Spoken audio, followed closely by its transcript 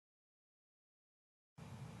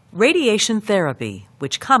Radiation therapy,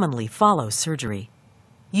 which commonly follows surgery,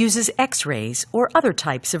 uses X-rays or other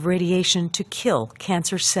types of radiation to kill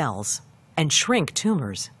cancer cells and shrink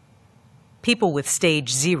tumors. People with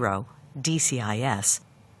stage 0, DCIS,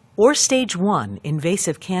 or stage 1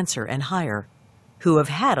 invasive cancer and higher, who have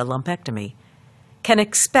had a lumpectomy, can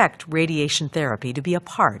expect radiation therapy to be a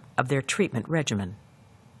part of their treatment regimen.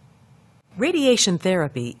 Radiation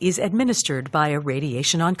therapy is administered by a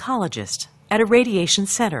radiation oncologist at a radiation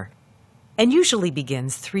center and usually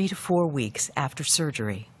begins 3 to 4 weeks after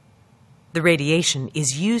surgery. The radiation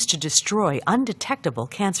is used to destroy undetectable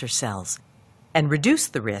cancer cells and reduce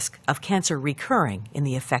the risk of cancer recurring in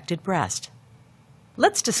the affected breast.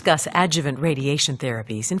 Let's discuss adjuvant radiation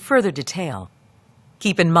therapies in further detail.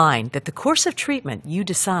 Keep in mind that the course of treatment you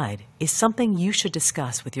decide is something you should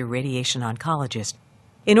discuss with your radiation oncologist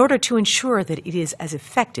in order to ensure that it is as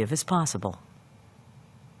effective as possible.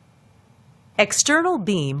 External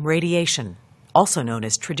beam radiation, also known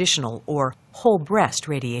as traditional or whole breast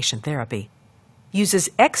radiation therapy,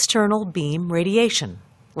 uses external beam radiation,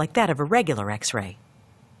 like that of a regular X-ray.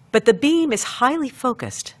 But the beam is highly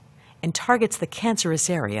focused and targets the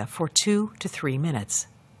cancerous area for 2 to 3 minutes.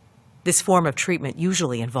 This form of treatment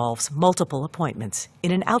usually involves multiple appointments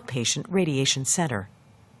in an outpatient radiation center,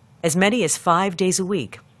 as many as 5 days a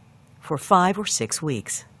week, for 5 or 6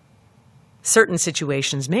 weeks. Certain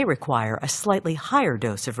situations may require a slightly higher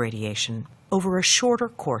dose of radiation over a shorter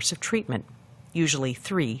course of treatment, usually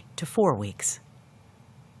 3 to 4 weeks.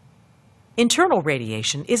 Internal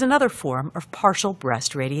radiation is another form of partial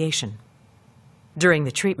breast radiation. During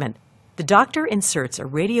the treatment, the doctor inserts a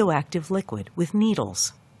radioactive liquid with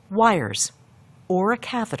needles, wires, or a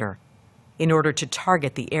catheter in order to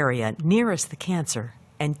target the area nearest the cancer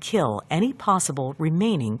and kill any possible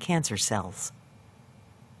remaining cancer cells.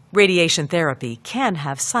 Radiation therapy can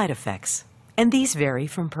have side effects, and these vary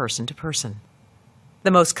from person to person.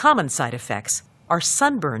 The most common side effects are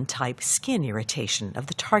sunburn-type skin irritation of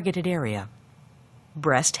the targeted area,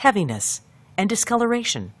 breast heaviness and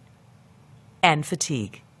discoloration, and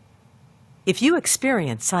fatigue. If you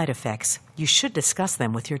experience side effects, you should discuss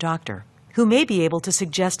them with your doctor, who may be able to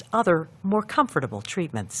suggest other, more comfortable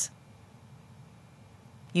treatments.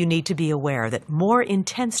 You need to be aware that more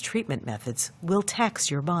intense treatment methods will tax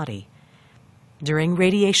your body. During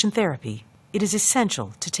radiation therapy, it is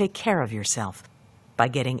essential to take care of yourself by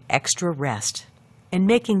getting extra rest and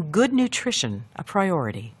making good nutrition a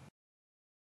priority.